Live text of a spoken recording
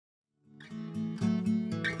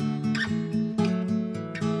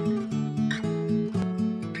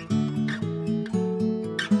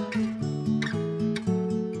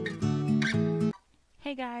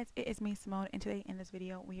Simone, and today in this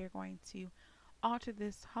video we are going to alter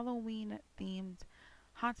this Halloween themed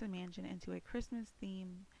haunted mansion into a Christmas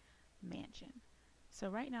themed mansion.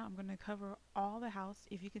 So right now I'm going to cover all the house.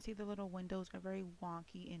 If you can see, the little windows are very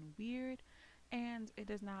wonky and weird, and it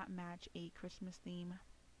does not match a Christmas theme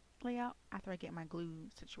layout after I get my glue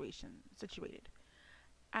situated.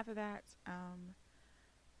 After that,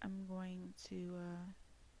 I'm going to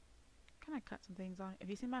kind of cut some things on.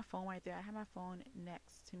 If you see my phone right there, I have my phone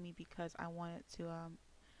next to me because I wanted to I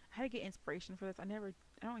had to get inspiration for this. I don't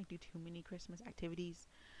really do too many Christmas activities,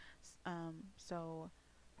 so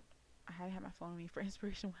I had to have my phone on me for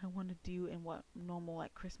inspiration what I want to do and what normal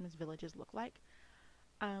like Christmas villages look like.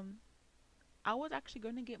 um I was actually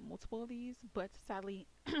going to get multiple of these, but sadly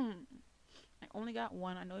I only got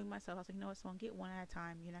one. I know myself, I was like, you know what, so I'll get one at a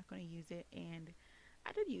time, you're not going to use it. And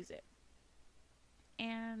I did use it,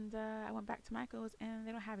 and I went back to Michael's and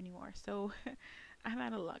they don't have any more. So I'm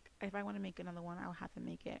out of luck. If I want to make another one, I'll have to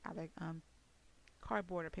make it either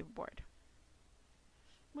cardboard or paperboard,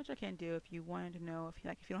 which I can do. If you wanted to know, if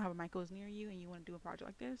you don't have a Michael's near you and you want to do a project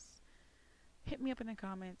like this, hit me up in the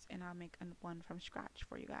comments and I'll make one from scratch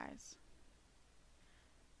for you guys.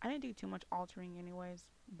 I didn't do too much altering anyways,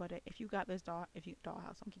 but if you got this dollhouse,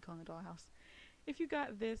 I'm keep calling it dollhouse. If you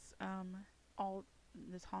got this all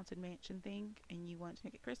this haunted mansion thing and you want to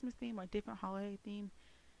make a Christmas theme or a different holiday theme,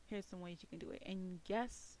 here's some ways you can do it. And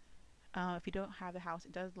yes, if you don't have the house,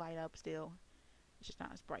 it does light up still. It's just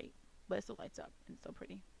not as bright, but it still lights up and it's still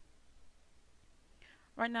pretty.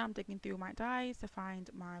 Right now I'm digging through my dies to find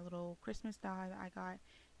my little Christmas die that I got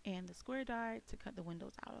and the square die to cut the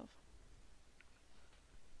windows out of.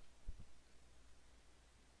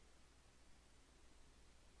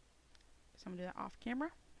 So I'm gonna do that off camera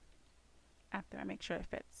after I make sure it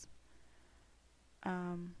fits. Now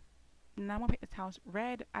I'm gonna paint this house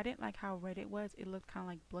red. I didn't like how red it was. It looked kind of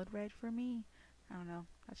like blood red for me. I don't know,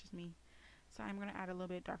 that's just me. So I'm gonna add a little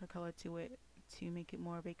bit darker color to it to make it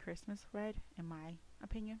more of a Christmas red, in my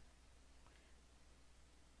opinion.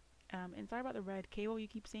 And sorry about the red cable you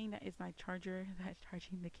keep seeing. That is my charger that's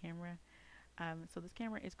charging the camera. So this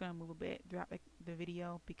camera is gonna move a bit throughout the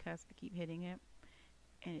video because I keep hitting it,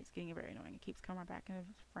 and it's getting very annoying. It keeps coming back in the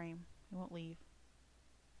frame. It won't leave.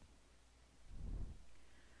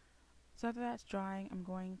 So after that's drying, I'm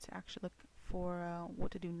going to actually look for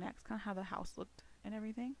what to do next, kind of how the house looked and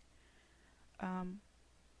everything. But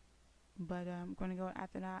I'm going to go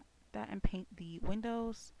after that and paint the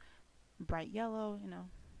windows bright yellow,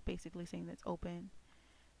 basically saying that it's open.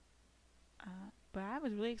 But I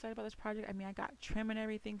was really excited about this project. I mean, I got trim and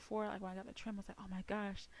everything for it. Like when I got the trim, I was like, oh my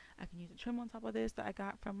gosh, I can use the trim on top of this that I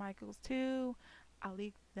got from Michael's too. I'll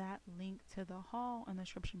leave that link to the haul in the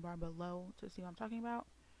description bar below to see what I'm talking about.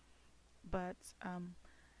 But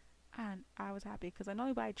and I was happy because I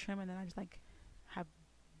normally buy trim and then I just have,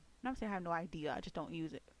 not saying I have no idea, I just don't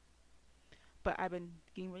use it. But I've been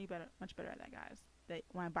getting really much better at that, guys. That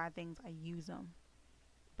when I buy things, I use them.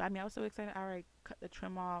 But I mean, I was so excited. I already cut the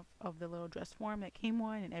trim off of the little dress form that came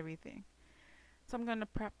on and everything. So I'm gonna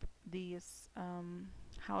prep this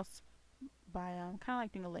house by kind of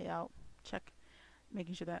like doing a layout check,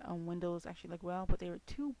 making sure that windows actually look well. But they were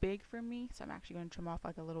too big for me, so I'm actually gonna trim off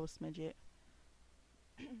like a little smidget.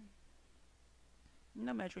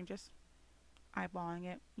 No measuring, just eyeballing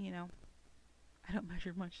it. I don't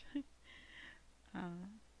measure much. And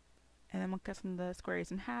then I'm gonna cut some of the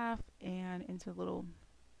squares in half and into little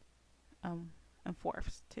and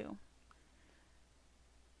fourths too,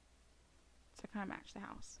 to kind of match the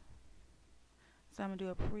house. So I'm gonna do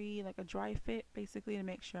a dry fit basically to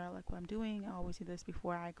make sure I like what I'm doing. I always do this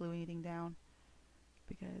before I glue anything down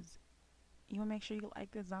because you want to make sure you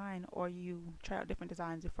like the design, or you try out different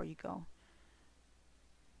designs before you go.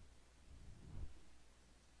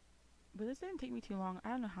 But this didn't take me too long. I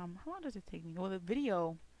don't know how long does it take me? Well, the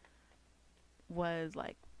video was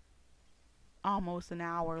like almost an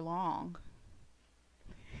hour long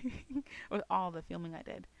with all the filming I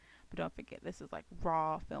did. But don't forget, this is like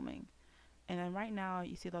raw filming. And then right now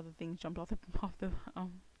you see the other things jumped off the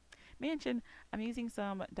mansion. I'm using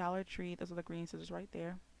some Dollar Tree. Those are the green scissors right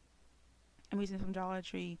there. I'm using some Dollar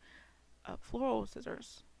Tree floral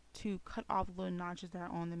scissors to cut off the little notches that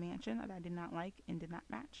are on the mansion that I did not like and did not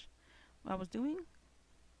match what I was doing.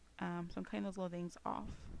 So I'm cutting those little things off.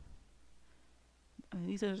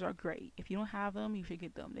 These scissors are great. If you don't have them, you should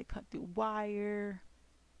get them. They cut through wire.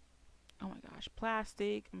 Oh my gosh,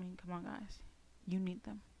 plastic. I mean, come on, guys. You need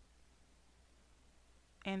them.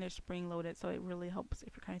 And they're spring loaded, so it really helps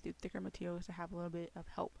if you're cutting through thicker materials to have a little bit of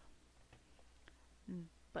help.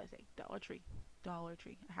 But say Dollar Tree.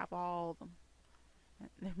 I have all of them.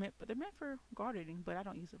 They're meant for gardening, but I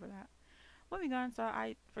don't use it for that. moving on, so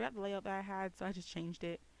I forgot the layout that I had, so I just changed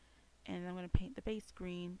it. And I'm going to paint the base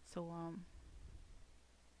green, so,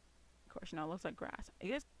 of course, it looks like grass.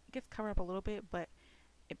 It gets covered up a little bit, but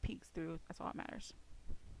it peeks through. That's all that matters.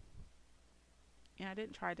 And I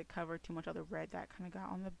didn't try to cover too much of the red that kind of got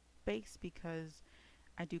on the base because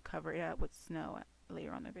I do cover it up with snow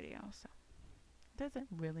later on the video, so it doesn't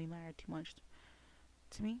really matter too much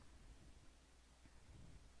to me.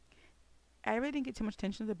 I really didn't get too much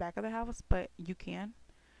attention to the back of the house, but you can.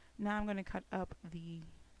 Now I'm going to cut up the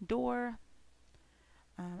door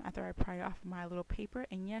after I pry off my little paper.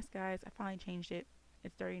 And yes, guys, I finally changed it.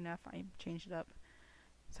 It's dirty enough. I changed it up.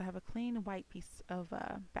 So I have a clean white piece of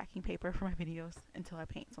backing paper for my videos until I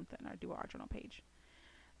paint something or do our journal page.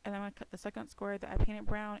 And I'm going to cut the second square that I painted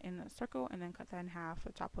brown in a circle and then cut that in half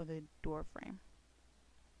at the top of the door frame.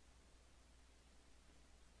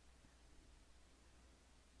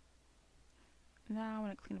 Now I'm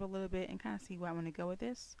going to clean up a little bit and kind of see where I want to go with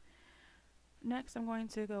this. Next, I'm going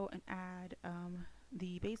to go and add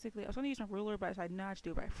basically, I was going to use my ruler, but I decided not to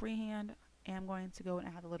do it by freehand. And I'm going to go and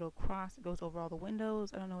add a little cross that goes over all the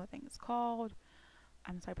windows. I don't know what thing is called.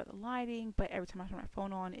 I'm sorry about the lighting, but every time I turn my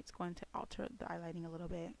phone on, it's going to alter the eye lighting a little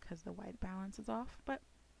bit because the white balance is off, but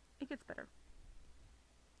it gets better.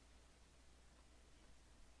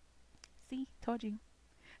 See? Told you.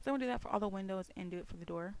 So I'm going to do that for all the windows and do it for the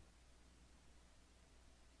door.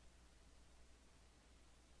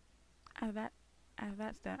 After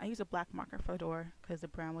that's done, I use a black marker for the door because the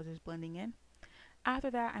brown was just blending in.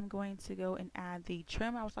 After that, I'm going to go and add the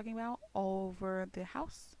trim I was talking about over the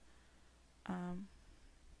house.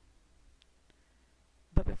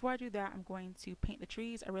 But before I do that, I'm going to paint the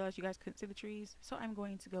trees. I realized you guys couldn't see the trees, so I'm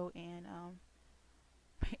going to go and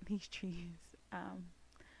paint these trees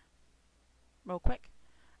real quick.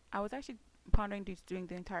 I was actually pondering doing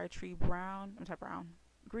the entire tree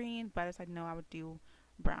green, but I decided no, I would do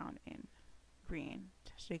brown and green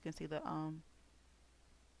so you can see the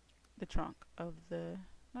trunk of the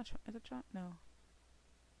is it trunk? No.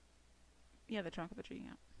 Yeah, the trunk of the tree,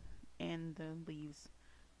 yeah. And the leaves.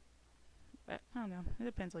 But I don't know. It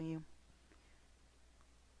depends on you.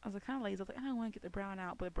 I was like kind of lazy. I was like, I don't want to get the brown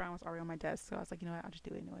out, but the brown was already on my desk, so I was like, you know what, I'll just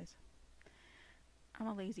do it anyways. I'm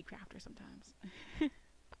a lazy crafter sometimes.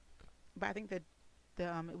 But I think that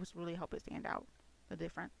it was really help it stand out. The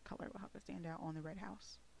different color will help it stand out on the red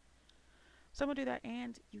house. So I'm gonna do that,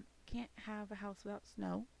 and you can't have a house without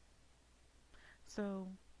snow. So,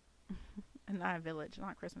 and not a village,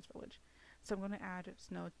 not a Christmas village. So I'm gonna add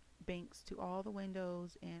snow banks to all the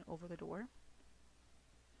windows and over the door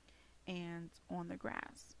and on the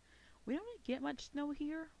grass. We don't really get much snow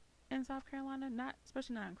here in South Carolina,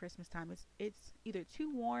 especially not in Christmas time. It's either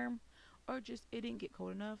too warm or just it didn't get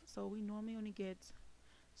cold enough. So we normally only get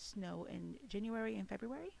snow in January and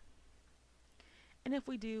February. And if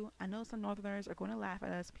we do, I know some Northerners are going to laugh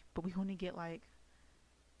at us, but we only get like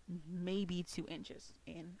maybe 2 inches.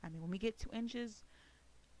 And I mean, when we get 2 inches,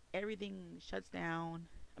 everything shuts down.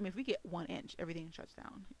 I mean, if we get 1 inch, everything shuts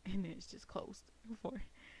down and it's just closed before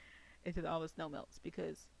until all the snow melts.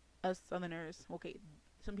 Because us Southerners, okay,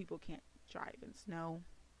 some people can't drive in snow,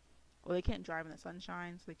 or they can't drive in the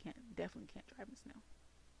sunshine, so they definitely can't drive in snow.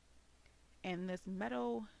 And this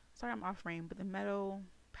metal, sorry I'm off frame, but the metal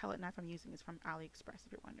palette knife I'm using is from AliExpress,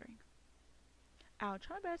 if you're wondering. I'll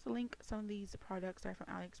try my best to link some of these products that are from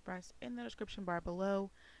AliExpress in the description bar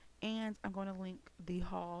below, and I'm going to link the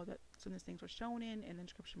haul that some of these things were shown in the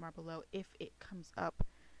description bar below if it comes up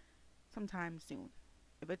sometime soon.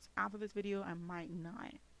 If it's after this video, I might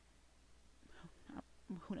not.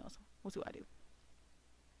 Who knows? We'll see what I do.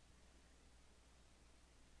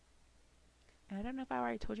 And I don't know if I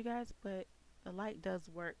already told you guys, but the light does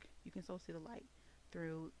work. You can still see the light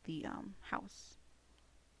through the house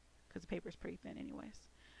because the paper is pretty thin anyways.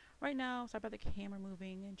 Right now, sorry about the camera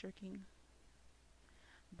moving and jerking,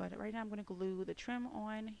 but right now I'm going to glue the trim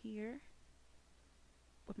on here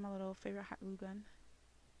with my little favorite hot glue gun.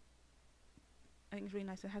 I think it's really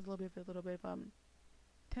nice. It has a little bit of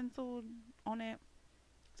tinsel on it,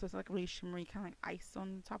 so it's like really shimmery, kind of like ice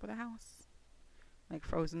on the top of the house, like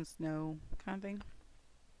frozen snow kind of thing.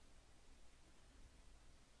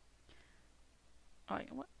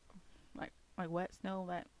 Like wet snow,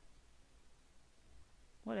 that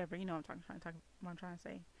whatever, you know what I'm trying to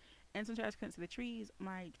say. And since you guys couldn't see the trees,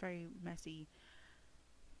 my very messy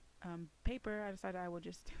paper, I decided I would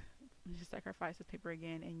just sacrifice this paper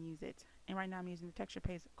again and use it. And right now I'm using the texture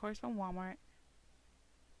paste, of course, from Walmart.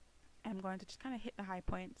 I'm going to just kind of hit the high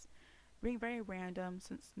points, being very random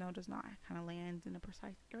since snow does not kind of land in a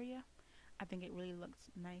precise area. I think it really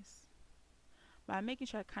looks nice. But I'm making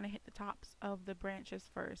sure I kind of hit the tops of the branches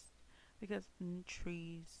first, because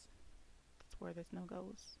trees, that's where the snow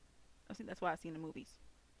goes. I think that's what I see in the movies,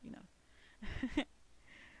 you know.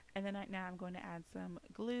 And then right now I'm going to add some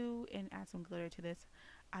glue and add some glitter to this.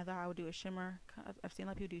 I thought I would do a shimmer. I've seen a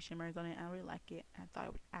lot of people do shimmers on it, and I really like it. I thought I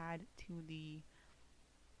would add to the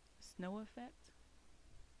snow effect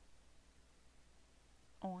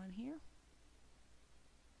on here.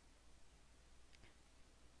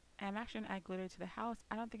 And I'm actually going to add glitter to the house.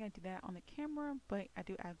 I don't think I do that on the camera, but I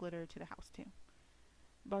do add glitter to the house too.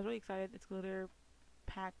 But I was really excited. This glitter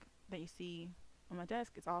pack that you see on my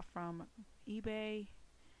desk, it's all from eBay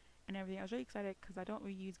and everything. I was really excited because I don't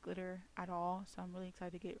really use glitter at all, so I'm really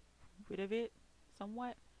excited to get rid of it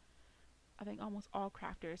somewhat. I think almost all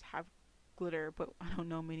crafters have glitter, but I don't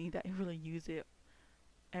know many that really use it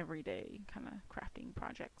everyday kind of crafting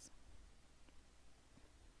projects.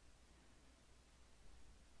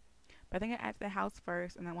 But I think I add to the house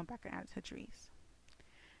first, and then went back and added to the trees.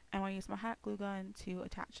 I'm going to use my hot glue gun to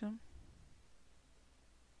attach them.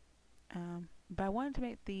 But I wanted to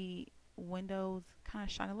make the windows kind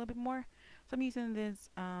of shine a little bit more, so I'm using this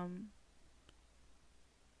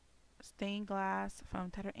stained glass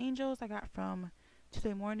from Tattered Angels I got from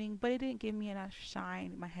Tuesday Morning, but it didn't give me enough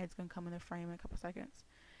shine. My head's gonna come in the frame in a couple seconds.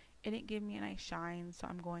 It didn't give me a nice shine, so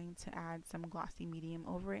I'm going to add some glossy medium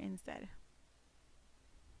over it instead.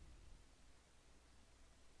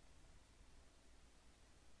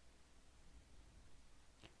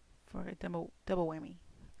 For a double whammy.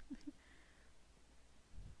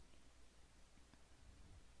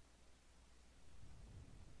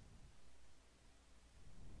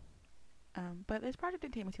 But this project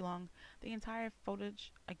didn't take me too long. The entire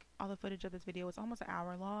footage, like all the footage of this video, was almost an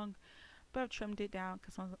hour long, but I've trimmed it down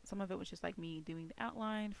because some of it was just like me doing the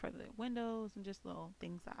outline for the windows and just little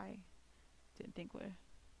things that I didn't think were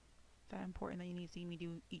that important that you need to see me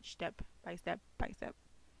do each step by step by step.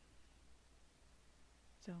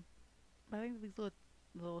 So, but I think these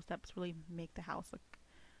little steps really make the house look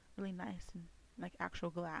really nice and like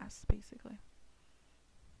actual glass, basically.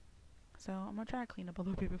 So I'm gonna try to clean up a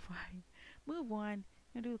little bit before I move on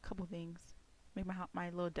and do a couple things, make my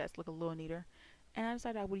little desk look a little neater. And I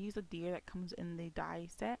decided I would use a deer that comes in the die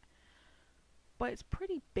set, but it's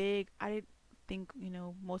pretty big. I didn't think, you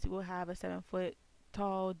know, most people have a 7-foot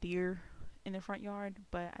tall deer in the front yard,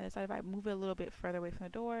 but I decided if I move it a little bit further away from the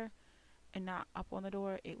door and not up on the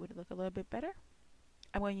door, it would look a little bit better.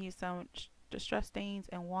 I'm going to use some distress stains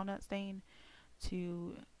and walnut stain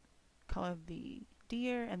to color the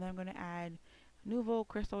deer, and then I'm going to add Nuvo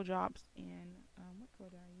crystal drops and what color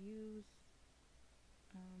did I use?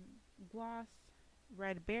 Gloss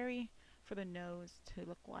red berry for the nose to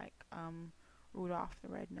look like Rudolph the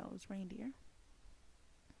red-nosed reindeer.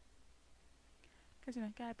 Because, you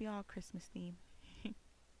know, gotta be all Christmas theme.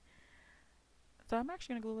 So I'm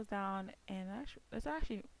actually gonna glue this down, and let's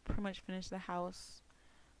actually pretty much finish the house.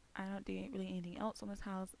 I don't do really anything else on this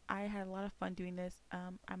house. I had a lot of fun doing this.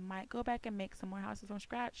 I might go back and make some more houses from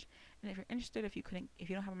scratch. And if you're interested, if you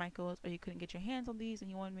don't have Michaels or you couldn't get your hands on these and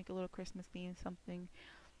you want to make a little Christmas theme something,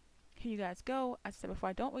 here you guys go. As I said before,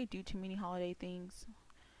 I don't really do too many holiday things,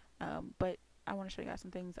 but I want to show you guys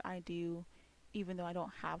some things I do. Even though I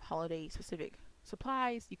don't have holiday specific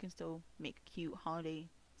supplies, you can still make cute holiday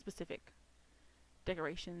specific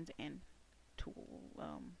decorations and tool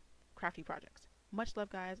crafty projects. Much love,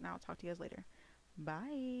 guys, and I'll talk to you guys later.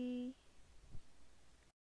 Bye.